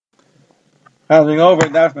Having over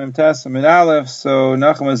Daf Mem Tes Amid Aleph, so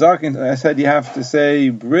Nachum Azakin, I said you have to say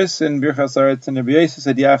bris and Berachos Aretz, and Rabbi Yosef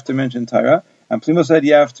said you have to mention Torah, and Plimo said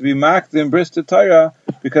you have to be maked in bris to Torah,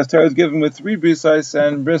 because Torah is given with 3 brises,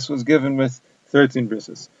 and bris was given with 13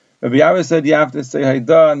 brises. Rabbi Yosef said you have to say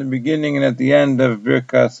Haidah in the beginning and at the end of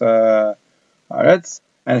Berachos Aretz,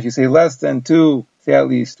 and if you say less than 2, say at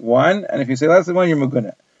least 1, and if you say less than 1, you're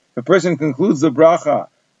Magunah. If a person concludes the bracha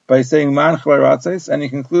by saying Man Chalai Ratzes, and he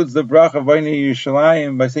concludes the bracha of Vayni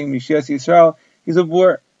Yerushalayim by saying Mishias Yisrael, he's a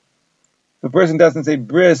bur. The person doesn't say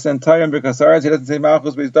bris and Torah and Berachos Aretz, he doesn't say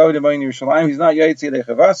Malchus Beis David and Vayni Yerushalayim, he's not Yaitzi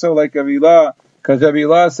Lechavaso like Rabbi Ilah, because Rabbi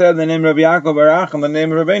Ilah said in the name of Rabbi Yaakov Barach and the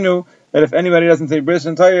name of Rabbeinu, that if anybody doesn't say bris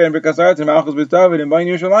and Torah and Berachos Aretz and Malchus Beis David and Vayni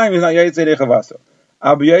Yerushalayim, he's not Yaitzi Lechavaso.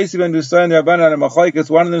 Abu Yosef and Dusay and the Rabbanan and Machlokes,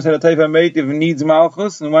 one of them said a Taifa Meitiv needs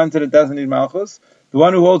Malchus, and one said it doesn't need Malchus. The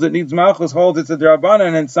one who holds it needs Malchus holds it's a Rabbanan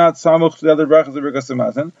and it's not Samuch to the other brachas of Berachos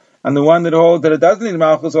Hamazon. And the one that holds that it doesn't need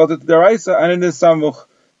Malchus holds it to the Raisa and it is Samuch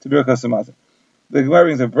to Berachos Hamazon. The Gemara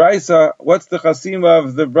brings a Brisa. What's the chasima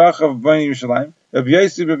of the bracha of Bnei Yerushalayim? Rabbi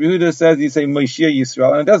Yosef, Rabbi Yehuda says you say Moshiach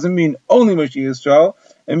Yisrael, and it doesn't mean only Moshiach Yisrael.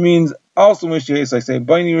 It means also Moshiach Yisrael. I say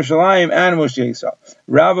Bnei Yerushalayim and Moshiach Yisrael.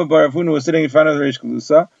 Rabbi Bar Avuna was sitting in front of the Reish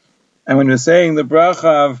Galusa, and when he was saying the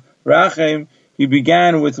bracha of Rachem, he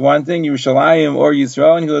began with one thing, Yerushalayim or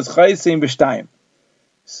Yisrael, and he was Chaysim B'Shtayim.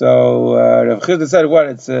 So Rav Chizda said, what?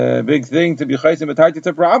 It's a big thing to be Chaysim B'Tayt. It's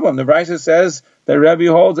a problem. The Brisa says that Rabbi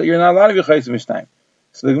holds that you're not allowed to be Chaysim B'Shtayim.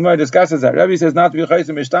 So the Gemara discusses that. Rabbi says not to be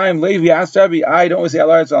Chaysim B'Shtayim. Levi asked Rabbi, I don't we say Al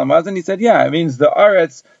Aretz Al Hamazon? He said, yeah, it means the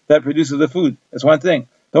Aretz that produces the food. That's one thing.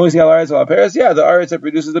 Don't we say Al Aretz Al Paris? Yeah, the Aretz that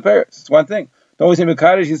produces the Paris. It's one thing. Don't we say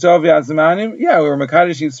Mekadesh Yisrael V'Azmanim? Yeah, we're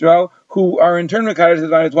Mekadesh Yisrael, who are in turn Mekadesh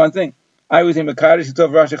Yisrael. It's one thing. I would say Mekadesh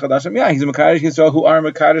Yisrael Rosh Chodashim. Yeah, he's a Mekadesh Yisrael who are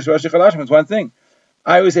Mekadesh Rosh Chodashim. It's one thing.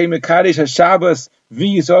 I would say Mekadesh HaShabbos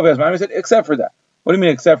V'Yisrael V'Azmanim. I said, except for that. What do you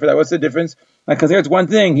mean, except for that? What's the difference? Because there it's one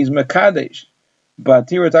thing. He's Mekadesh. But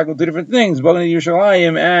here we're talking about 2 different things. Bnei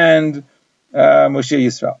Yerushalayim and Moshe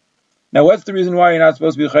Yisrael. Now, what's the reason why you're not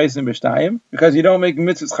supposed to be Chaysim B'Shtayim? Because you don't make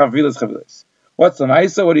mitzvahs chavilas. What's the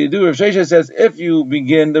Maisa? What do? Rav Shesha says, if you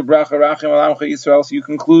begin the bracha Rachim al Amcha Yisrael, so you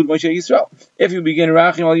conclude Moshe Yisrael. If you begin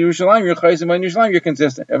Rachim al Yerushalayim, you're Chaysim B'Nei Yerushalayim, you're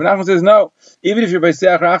consistent. If Nachman says no, even if you're by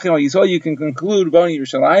Seach Rachim al Yisrael, you can conclude B'Nei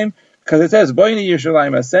Yerushalayim, because it says B'Nei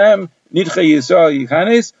Yerushalayim Asem, Nidcha Yisrael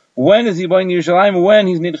Yichanes. When is he B'Nei Yerushalayim? When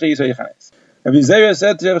he's Nidcha Yisrael Yichanes. Rabbi Zera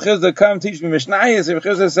said to Rav Chizda, come teach me Mishnayos. Rav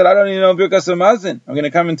Chizda said, I don't even know Berachos Hamazon. I'm going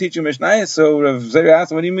to come and teach you Mishnayos. So Rav Zera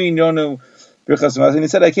asked him, what do you mean you don't know Berachos Hamazon? He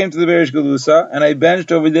said, I came to the Reish Galusa, and I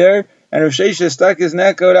benched over there, and Rav Shesha stuck his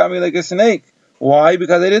neck out at me like a snake. Why?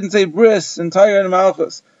 Because I didn't say bris and Torah and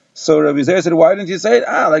Malchus. So Rabbi Zera said, why didn't you say it?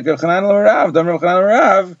 Like Rav Chanan al-Rav, Dam Rav Chanan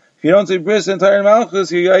al-Rav. If you don't say bris and Torah and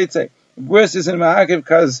Malchus, you're Yaitse. Bris is in Ma'akiv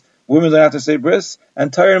because women don't have to say bris,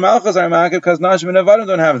 and Torah and Malchus are Ma'akiv because Nashim and Avadim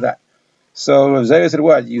don't have that. So Rav Zera said,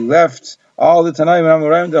 what? You left all the Tanaim and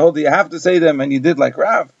Amoraim to hold that you have to say them, and you did like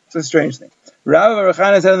Rav. It's a strange thing. Rav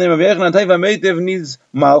Arachana said in the name of Yechon, Taiva Meitiv needs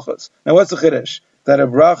Malchus. Now what's the Chiddush? That a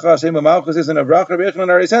bracha, Shem Malchus isn't a bracha, Rabbi Yechon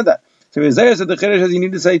already said that. So Rav Zera said the Chiddush is you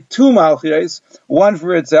need to say 2 Malchus, one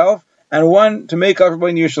for itself, and one to make up for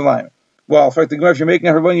Bnei Yerushalayim. Well, in fact, the Gemara, if you're making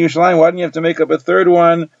up for Bnei Yerushalayim, why don't you have to make up a 3rd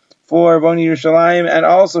one for Bnei Yerushalayim and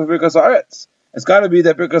also for Berachos Aretz? It's got to be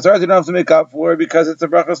that Berachos Aretz you don't have to make up for because it's a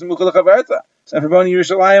bracha Smucha L'Chaverta. So for Bnei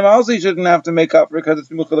Yerushalayim also you shouldn't have to make up for because it's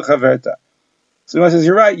Smucha L'Chaverta. So he says,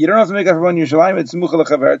 you're right, you don't have to make up for Bnei Yerushalayim, it's Smucha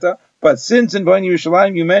L'Chaverta, but since in Bnei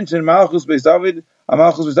Yerushalayim you mentioned Malchus Beis David,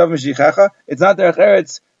 Malchus Beis David Meshichecha, it's not Derech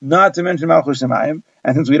Eretz not to mention Malchus Shemayim,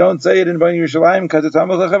 and since we don't say it in Bnei Yerushalayim because it's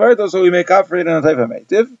Smucha L'Chaverta, so we make up for it in a Taifa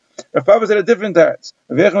Meitiv. Rav Papa said a different teretz.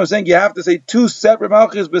 Rav Yechon was saying you have to say 2 separate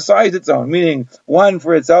malchus besides its own, meaning one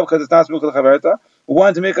for itself because it's not Smucha L'Chaverta,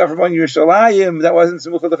 one to make up for Bnei Yerushalayim that wasn't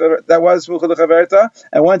Smucha L'Chaverta, that was Smucha L'Chaverta,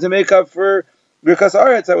 and one to make up for Berachos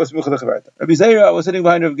Aretz that was Smucha L'Chaverta. Rabbi Zera was sitting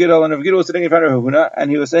behind Rav Gidol, and Rav Gidol was sitting in front of Rav Huna,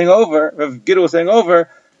 and he was saying over, Rav Gidol was saying over,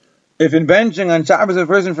 if in benching on Shabbos a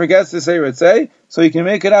person forgets to say Ritzei, so he can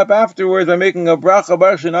make it up afterwards by making a bracha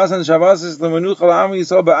Baruch Shenasan Shabbosis L'Menucha L'Am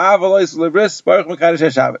Yisrael Ba'av Alois L'Bris Baruch Mekadesh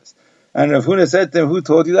HaShabbos. And Rav Huna said to him, who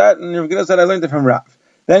told you that? And Rav Gidol said, I learned it from Rav.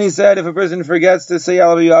 Then he said, if a person forgets to say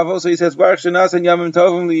Alav Yavo, so he says Baruch Shenasan Yamim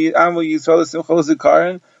Tovim Li'am Yisrael L'Simcha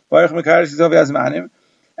L'Zikaron Baruch Mekadesh Yisrael V'Azmanim.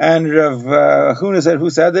 And Rav Huna said, who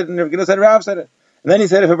said it? And Rav Gidol said, Rav said it. And then he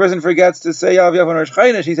said, if a person forgets to say Alav Yavo on Rosh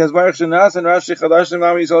Chodesh, he says Baruch Shenasan Rashi Chadashim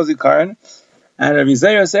L'Am Yisrael Zikaron. And Rabbi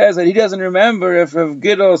Zera says that he doesn't remember if Rav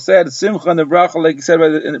Gidol said Simcha on the bracha, like he said by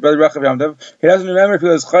the bracha of Yom Tov. He doesn't remember if he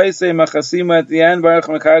was Chaysei Machasima at the end, Baruch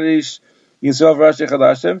Mekadesh Yisrael Rashi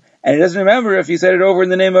Chadashim. And he doesn't remember if he said it over in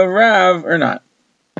the name of Rav or not.